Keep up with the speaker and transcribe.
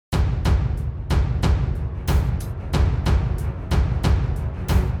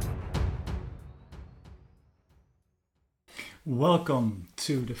Welcome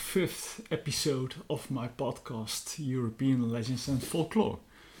to the fifth episode of my podcast, European Legends and Folklore.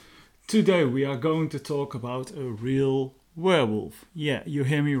 Today we are going to talk about a real werewolf. Yeah, you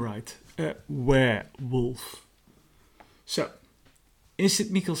hear me right, a werewolf. So, in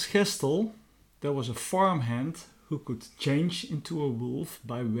St. Michielsgestel, there was a farmhand who could change into a wolf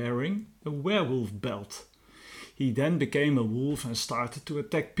by wearing a werewolf belt. He then became a wolf and started to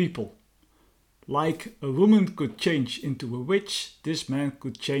attack people. Like a woman could change into a witch, this man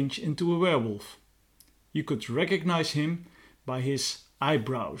could change into a werewolf. You could recognize him by his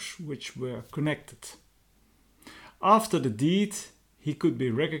eyebrows, which were connected. After the deed, he could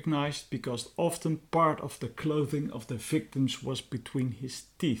be recognized because often part of the clothing of the victims was between his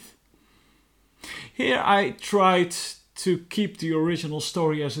teeth. Here I tried to keep the original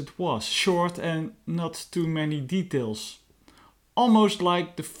story as it was, short and not too many details. Almost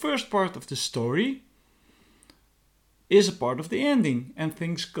like the first part of the story is a part of the ending and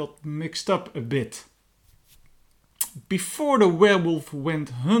things got mixed up a bit. Before the werewolf went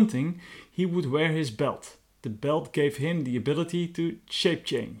hunting, he would wear his belt. The belt gave him the ability to shape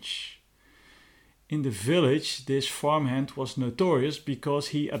change. In the village, this farmhand was notorious because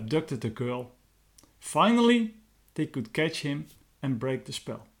he abducted a girl. Finally, they could catch him and break the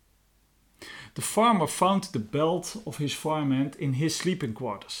spell. The farmer found the belt of his farmhand in his sleeping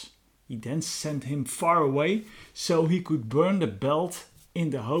quarters. He then sent him far away so he could burn the belt in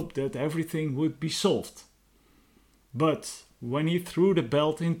the hope that everything would be solved. But when he threw the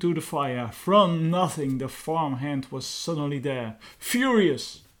belt into the fire, from nothing the farmhand was suddenly there,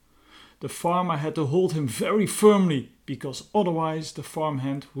 furious. The farmer had to hold him very firmly because otherwise the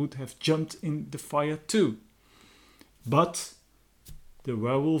farmhand would have jumped in the fire too. But the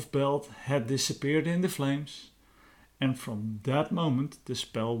werewolf belt had disappeared in the flames, and from that moment the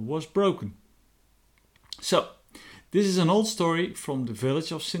spell was broken. So, this is an old story from the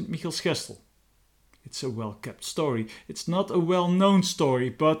village of St. Michielsgestel. It's a well-kept story. It's not a well-known story,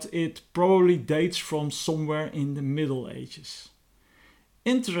 but it probably dates from somewhere in the Middle Ages.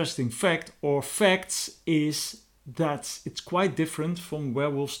 Interesting fact or facts is that it's quite different from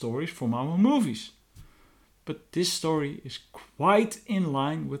werewolf stories from our movies. But this story is quite in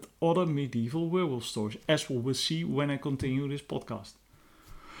line with other medieval werewolf stories, as we will see when I continue this podcast.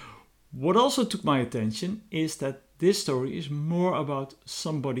 What also took my attention is that this story is more about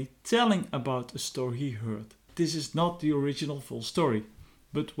somebody telling about a story he heard. This is not the original full story,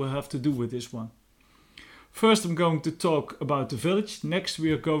 but we'll have to do with this one. First I'm going to talk about the village. Next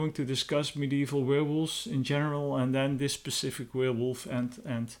we are going to discuss medieval werewolves in general, and then this specific werewolf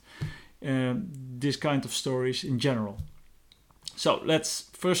and this kind of stories in general. So let's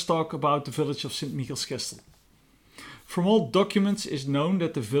first talk about the village of St. Michielsgestel. From all documents is known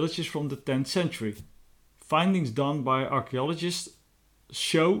that the village is from the 10th century. Findings done by archaeologists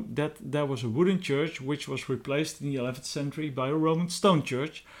show that there was a wooden church which was replaced in the 11th century by a Roman stone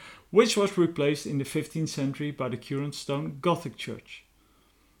church, which was replaced in the 15th century by the current stone Gothic church.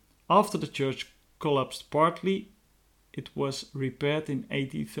 After the church collapsed partly, it was repaired in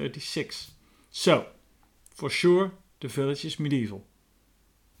 1836. So, for sure, the village is medieval.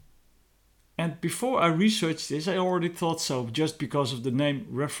 And before I researched this, I already thought so, just because of the name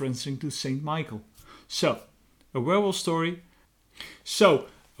referencing to Saint Michael. So, a werewolf story. A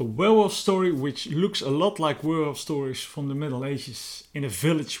werewolf story which looks a lot like werewolf stories from the Middle Ages in a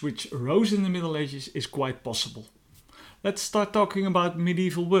village which arose in the Middle Ages is quite possible. Let's start talking about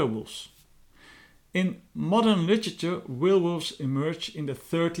medieval werewolves. In modern literature, werewolves emerged in the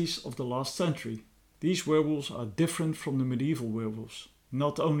 30s of the last century. These werewolves are different from the medieval werewolves.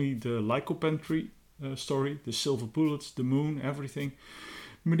 Not only the lycanthropy story, the silver bullets, the moon, everything.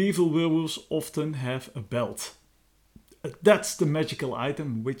 Medieval werewolves often have a belt. That's the magical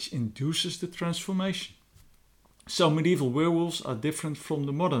item which induces the transformation. So medieval werewolves are different from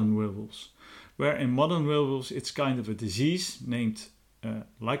the modern werewolves. Where in modern werewolves it's kind of a disease named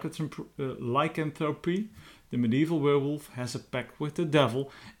lycanthropy. The medieval werewolf has a pact with the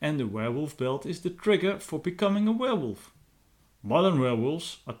devil, and the werewolf belt is the trigger for becoming a werewolf. Modern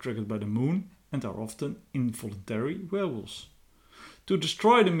werewolves are triggered by the moon and are often involuntary werewolves. To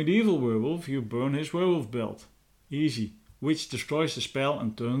destroy the medieval werewolf, you burn his werewolf belt. Easy, which destroys the spell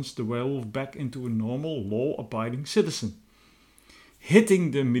and turns the werewolf back into a normal, law-abiding citizen. Hitting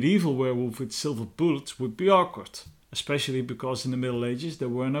the medieval werewolf with silver bullets would be awkward, especially because in the Middle Ages there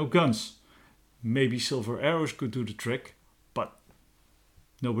were no guns. Maybe silver arrows could do the trick, but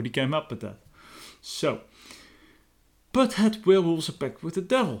nobody came up with that. But had werewolves a pact with the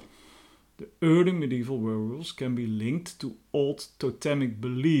devil? The early medieval werewolves can be linked to old totemic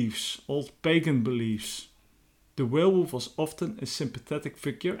beliefs, old pagan beliefs. The The werewolf was often a sympathetic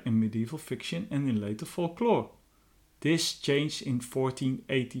figure in medieval fiction and in later folklore. This changed in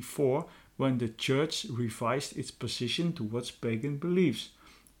 1484 when the church revised its position towards pagan beliefs.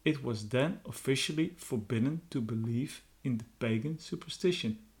 It was then officially forbidden to believe in the pagan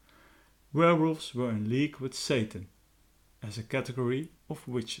superstition. Werewolves were in league with Satan, as a category of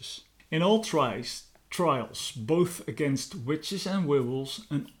witches. In all trials, both against witches and werewolves,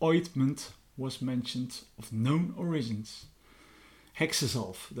 an ointment was mentioned of known origins.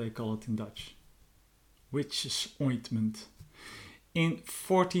 Hexenzalf, they call it in Dutch. Witches' ointment. In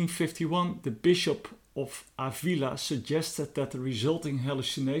 1451, the Bishop of Avila suggested that the resulting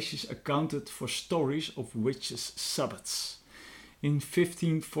hallucinations accounted for stories of witches' Sabbats. In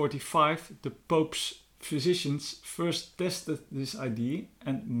 1545, the Pope's physicians first tested this idea,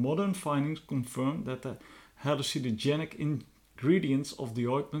 and modern findings confirm that the hallucinogenic ingredients of the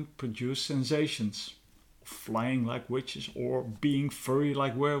ointment produce sensations of flying like witches or being furry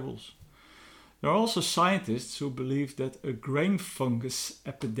like werewolves. There are also scientists who believe that a grain fungus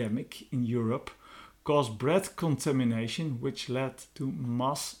epidemic in Europe caused bread contamination, which led to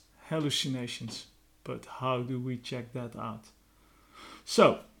mass hallucinations. But how do we check that out?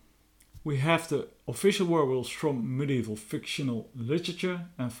 So, we have the official werewolves from medieval fictional literature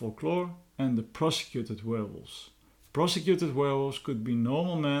and folklore and the prosecuted werewolves. Prosecuted werewolves could be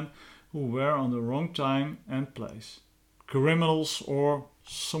normal men who were on the wrong time and place. Criminals or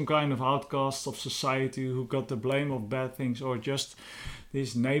some kind of outcasts of society who got the blame of bad things, or just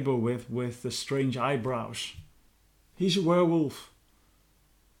this neighbor with the strange eyebrows. He's a werewolf.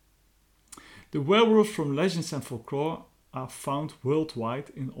 The werewolves from legends and folklore are found worldwide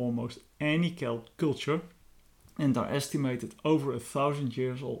in almost any culture and are estimated over 1,000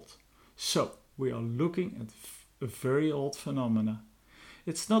 years old. So, we are looking at a very old phenomena.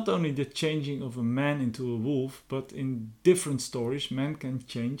 It's not only the changing of a man into a wolf, but in different stories men can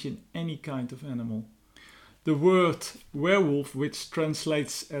change in any kind of animal. The word werewolf, which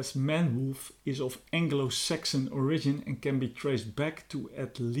translates as man-wolf, is of Anglo-Saxon origin and can be traced back to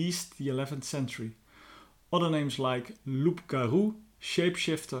at least the 11th century. Other names like loup-garou,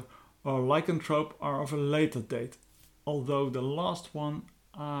 shapeshifter or lycanthrope are of a later date, although the last one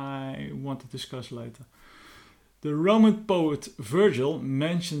I want to discuss later. The Roman poet Virgil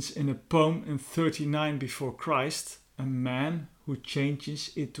mentions in a poem in 39 before Christ a man who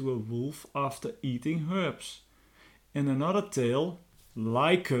changes into a wolf after eating herbs. In another tale,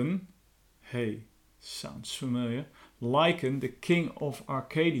 Lycon, hey, sounds familiar, Lycon, the king of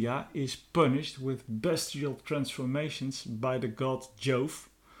Arcadia, is punished with bestial transformations by the god Jove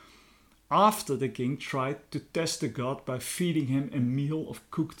after the king tried to test the god by feeding him a meal of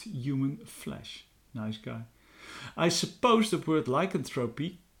cooked human flesh. Nice guy. I suppose the word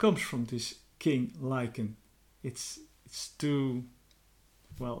lycanthropy comes from this King Lycon. It's too,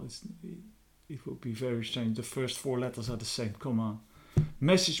 well, it would be very strange. The first 4 letters are the same. Come on.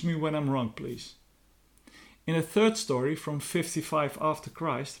 Message me when I'm wrong, please. In a third story from 55 after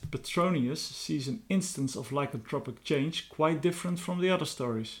Christ, Petronius sees an instance of lycanthropic change quite different from the other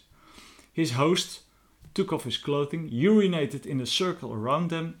stories. His host took off his clothing, urinated in a circle around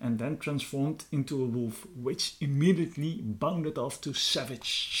them, and then transformed into a wolf, which immediately bounded off to savage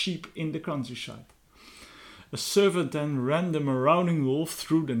sheep in the countryside. A servant then ran the marauding wolf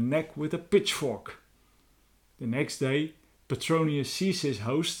through the neck with a pitchfork. The next day, Petronius sees his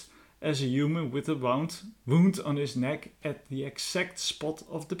host as a human with a wound on his neck at the exact spot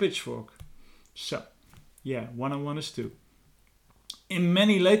of the pitchfork. So, yeah, 1 and 1 is 2. In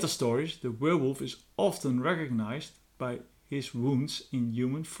many later stories, the werewolf is often recognized by his wounds in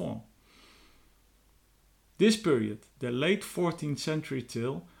human form. This period, the late 14th century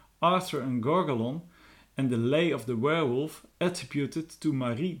tale, Arthur and Gorgolon, and the Lay of the Werewolf, attributed to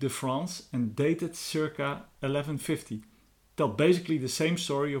Marie de France and dated circa 1150, tell basically the same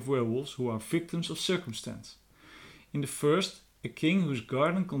story of werewolves who are victims of circumstance. In the first, a king whose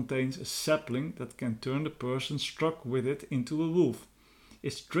garden contains a sapling that can turn the person struck with it into a wolf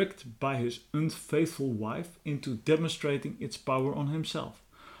is tricked by his unfaithful wife into demonstrating its power on himself,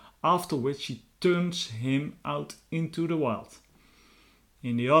 after which she turns him out into the wild.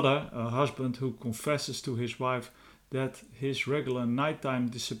 In the other, a husband who confesses to his wife that his regular nighttime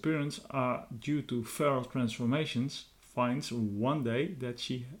disappearances are due to feral transformations finds one day that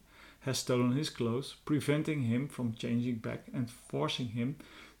she has stolen his clothes, preventing him from changing back and forcing him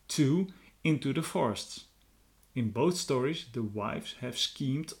into the forests. In both stories, the wives have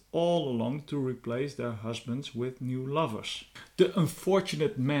schemed all along to replace their husbands with new lovers. The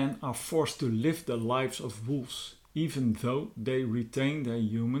unfortunate men are forced to live the lives of wolves, even though they retain their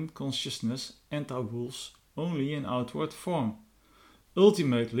human consciousness and are wolves only in outward form.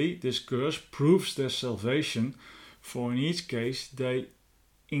 Ultimately, this curse proves their salvation, for in each case they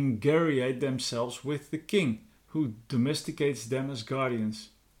ingratiate themselves with the king, who domesticates them as guardians.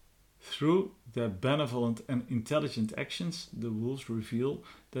 Through their benevolent and intelligent actions, the wolves reveal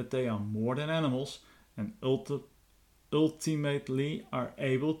that they are more than animals and ultimately are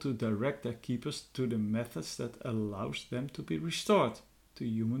able to direct their keepers to the methods that allows them to be restored to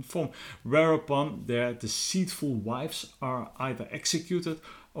human form, whereupon their deceitful wives are either executed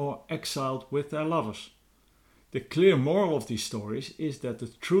or exiled with their lovers. The clear moral of these stories is that the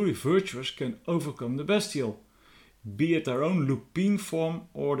truly virtuous can overcome the bestial, be it their own lupine form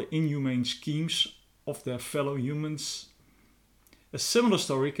or the inhumane schemes of their fellow humans. A similar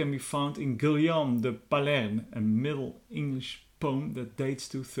story can be found in Guillaume de Palerme, a Middle English poem that dates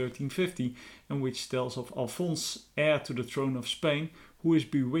to 1350 and which tells of Alphonse, heir to the throne of Spain, who is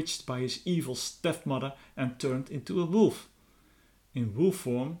bewitched by his evil stepmother and turned into a wolf. In wolf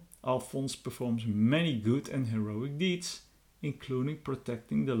form, Alphonse performs many good and heroic deeds, including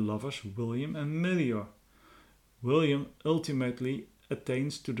protecting the lovers William and Melior. William ultimately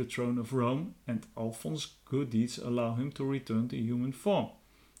attains to the throne of Rome, and Alphonse's good deeds allow him to return to human form.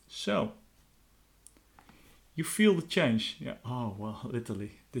 So, you feel the change. Yeah. Oh, well,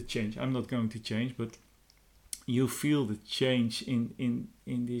 literally, the change. I'm not going to change, but you feel the change in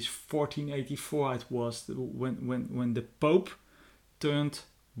this 1484 it was when the Pope turned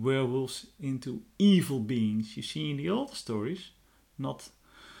werewolves into evil beings. You see in the older stories, not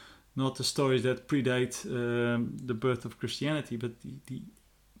the stories that predate the birth of Christianity, but the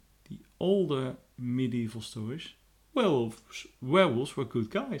older medieval stories, werewolves were good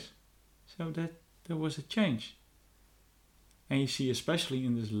guys. So that there was a change. And you see especially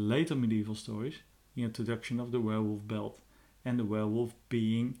in these later medieval stories, the introduction of the werewolf belt and the werewolf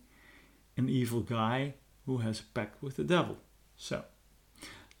being an evil guy who has a pact with the devil. So,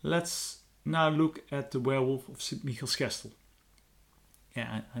 let's now look at the werewolf of St. Michael's Gestel.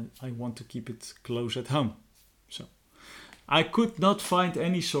 Yeah, I want to keep it close at home. So, I could not find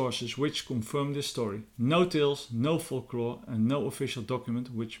any sources which confirm this story. No tales, no folklore, and no official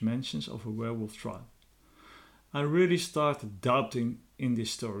document which mentions of a werewolf trial. I really started doubting in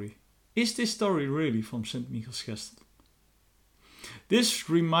this story. Is this story really from St. Michael's Gestel? This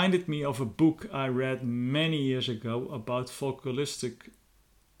reminded me of a book I read many years ago about folkloristic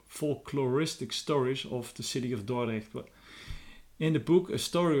stories of the city of Dordrecht. In the book, a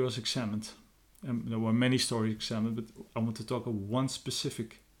story was examined. There were many stories examined, but I want to talk of one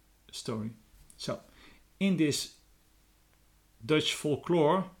specific story. So, in this Dutch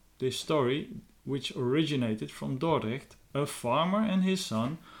folklore, this story, which originated from Dordrecht, a farmer and his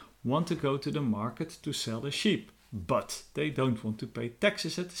son want to go to the market to sell their sheep, but they don't want to pay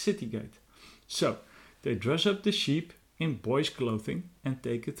taxes at the city gate. So, they dress up the sheep in boys' clothing and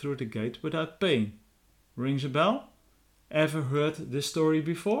take it through the gate without paying. Rings a bell? Ever heard this story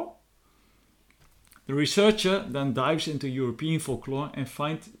before? The researcher then dives into European folklore and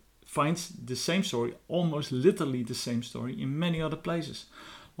finds the same story, almost literally the same story, in many other places,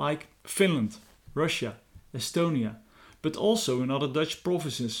 like Finland, Russia, Estonia, but also in other Dutch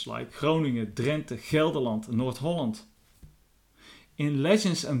provinces like Groningen, Drenthe, Gelderland and Noord-Holland. In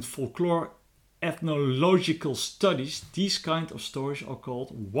legends and folklore ethnological studies, these kind of stories are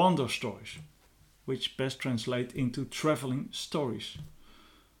called wonder stories, which best translate into traveling stories.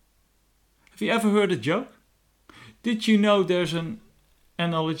 Have you ever heard a joke? Did you know there's an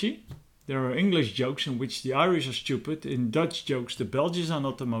analogy? There are English jokes in which the Irish are stupid, in Dutch jokes the Belgians are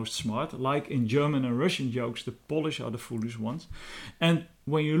not the most smart, like in German and Russian jokes the Polish are the foolish ones. And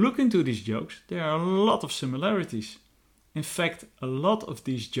when you look into these jokes, there are a lot of similarities. In fact, a lot of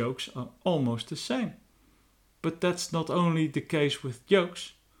these jokes are almost the same. But that's not only the case with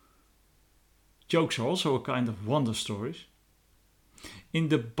jokes. Jokes are also a kind of wonder stories. In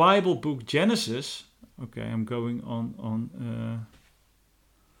the Bible book Genesis, okay, I'm going on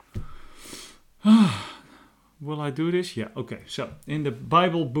will I do this? Yeah, okay. So, in the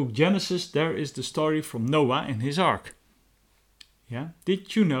Bible book Genesis, there is the story from Noah and his ark. Yeah,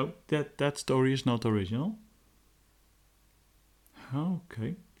 did you know that that story is not original?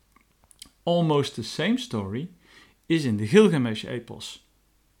 Okay. Almost the same story is in the Gilgamesh Epos,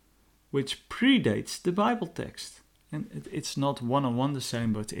 which predates the Bible text. And it's not one-on-one the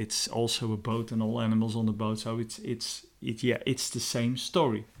same, but it's also a boat and all animals on the boat. So it's the same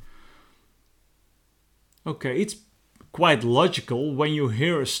story. Okay, it's quite logical when you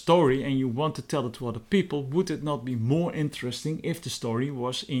hear a story and you want to tell it to other people. Would it not be more interesting if the story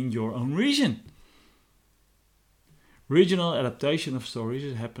was in your own region? Regional adaptation of stories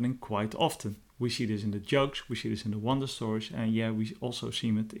is happening quite often. We see this in the jokes, we see this in the wonder stories, and we also see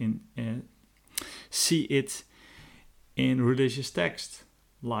it in religious text.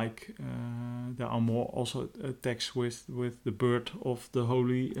 Like there are more also texts with the birth of the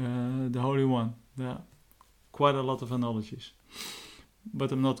Holy One. There are quite a lot of analogies,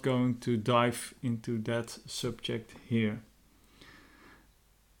 but I'm not going to dive into that subject here.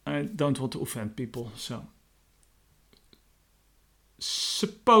 I don't want to offend people, so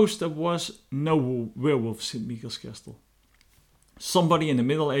suppose there was no werewolves in Michael's Castle. Somebody in the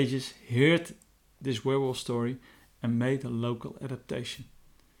Middle Ages heard this werewolf story and made a local adaptation.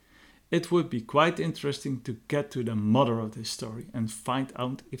 It would be quite interesting to get to the mother of this story and find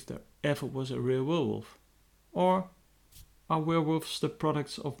out if there ever was a real werewolf. Or are werewolves the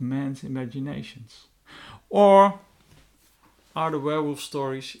products of man's imaginations? Or are the werewolf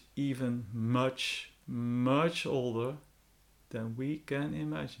stories even much, much older than we can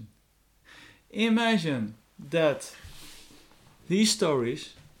imagine? Imagine that these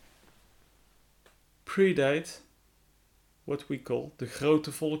stories predate what we call the grote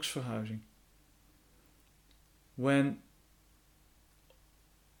volksverhuizing. When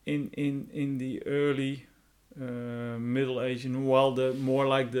in the early Middle Age, while more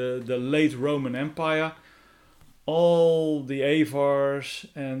like the late Roman Empire, all the Avars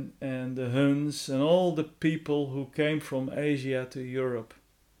and the Huns and all the people who came from Asia to Europe,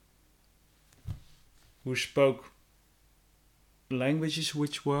 who spoke languages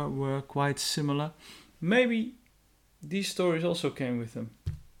which were quite similar, maybe these stories also came with them.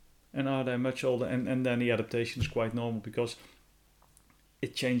 And are they much older? And then the adaptation is quite normal because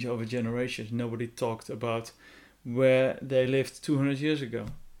it changed over generations. Nobody talked about where they lived 200 years ago.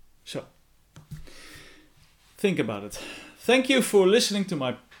 So, think about it. Thank you for listening to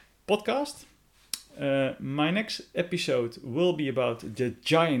my podcast. My next episode will be about the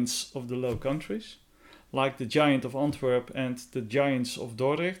giants of the Low Countries, like the giant of Antwerp and the giants of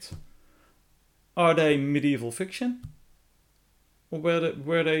Dordrecht. Are they medieval fiction? Or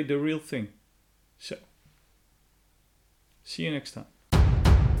were they the real thing? So, see you next time.